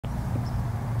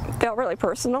felt really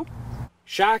personal.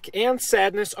 Shock and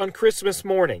sadness on Christmas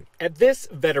morning at this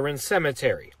veteran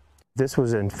cemetery. This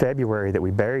was in February that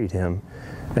we buried him,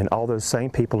 and all those same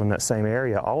people in that same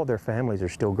area, all of their families are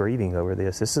still grieving over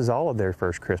this. This is all of their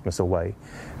first Christmas away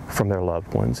from their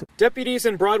loved ones. Deputies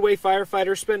and Broadway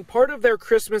firefighters spent part of their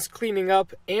Christmas cleaning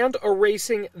up and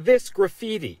erasing this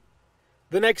graffiti.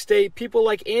 The next day, people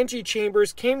like Angie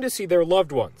Chambers came to see their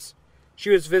loved ones. She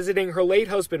was visiting her late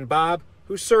husband, Bob,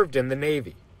 who served in the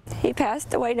Navy. He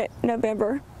passed away in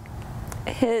November.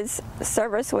 His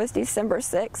service was December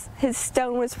 6th. His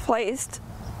stone was placed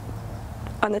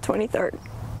on the 23rd.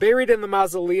 Buried in the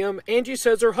mausoleum, Angie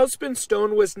says her husband's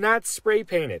stone was not spray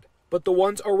painted, but the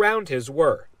ones around his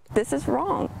were. This is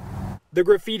wrong. The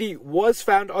graffiti was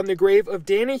found on the grave of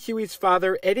Danny Huey's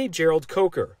father, Eddie Gerald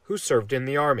Coker, who served in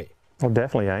the Army. Well,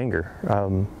 definitely anger.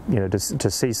 You know,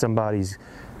 to see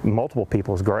multiple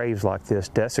people's graves like this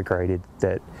desecrated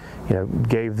that, you know,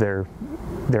 gave their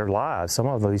lives, some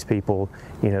of these people,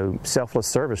 you know, selfless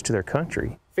service to their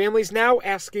country. Families now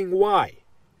asking why,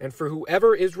 and for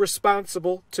whoever is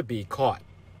responsible to be caught.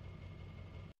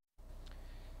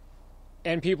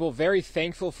 And people very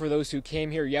thankful for those who came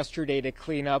here yesterday to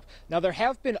clean up. Now, there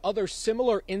have been other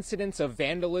similar incidents of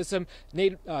vandalism,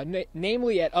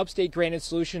 namely at Upstate Granite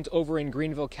Solutions over in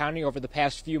Greenville County over the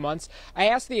past few months. I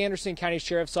asked the Anderson County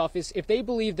Sheriff's Office if they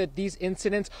believe that these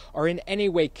incidents are in any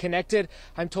way connected.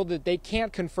 I'm told that they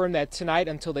can't confirm that tonight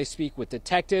until they speak with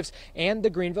detectives and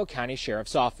the Greenville County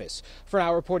Sheriff's Office. For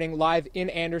now, reporting live in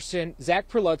Anderson, Zach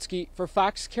Perlutsky for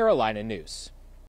Fox Carolina News.